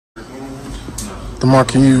DeMar,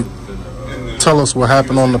 can you tell us what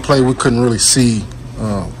happened on the play? We couldn't really see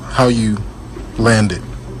how you landed.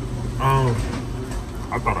 I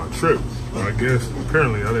thought I tripped, but I guess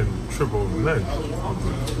apparently I didn't trip over nothing.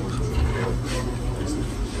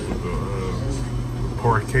 The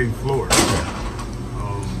parquet floor.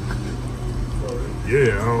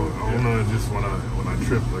 Yeah, I don't know. Just when I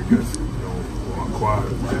tripped, I guess with my quad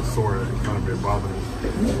been sore, it kind of been bothering me.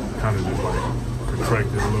 Kind of just like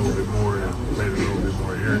contracted a little bit more and made it a little bit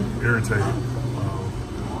more irritated.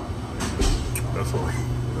 That's all.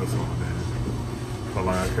 That's all, man. Felt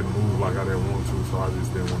like I couldn't move like I didn't want to, so I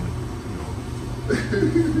just didn't want to,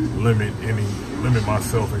 limit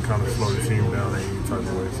myself and kind of slow the team down in any type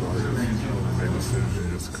of way. So I just made the decision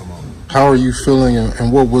just to come out. How are you feeling,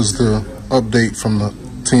 and what was the update from the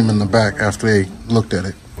team in the back after they looked at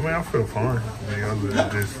it? I mean, I feel fine. I mean, other than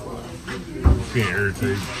just being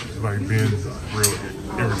irritated, like being real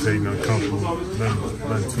irritating, uncomfortable,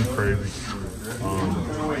 nothing too crazy.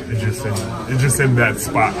 It's just in that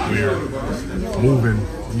spot where moving,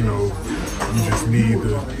 you just need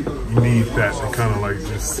that to kind of like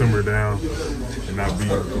just simmer down and not be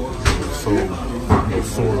so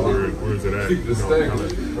sore where is it at, kind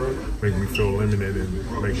of make me feel limited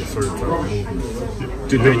and making certain type of movements.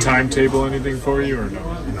 Did they timetable anything for you or no?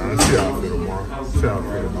 Nah, let's see how I feel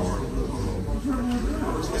tomorrow.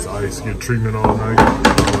 So I used to get treatment all night,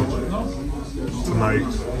 tonight,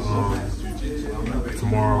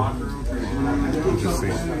 tomorrow. We'll just see.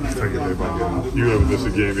 Just take it day by day. You haven't missed a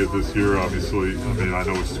game yet this year, obviously. I mean, I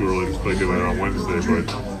know it's too early to speculate on Wednesday, but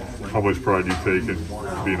how much pride do you take in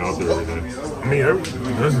being out there every day? I mean,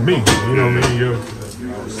 that's me. You know what I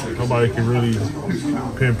mean? Nobody can really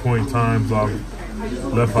pinpoint times I've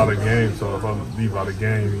left out of game. So if I leave out of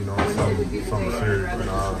game, it's something serious.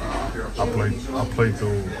 I play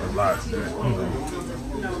through a lot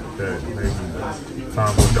that maybe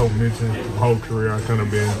times I don't mention. My whole career, I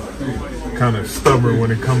kind of stubborn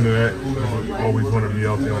when it comes to that. I always want to be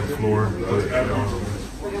out there on the floor, but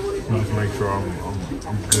just make sure I'm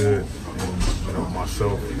good and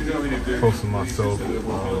myself, close to myself.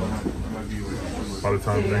 By the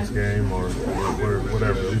time the next game or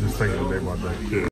whatever, we just take it day by day.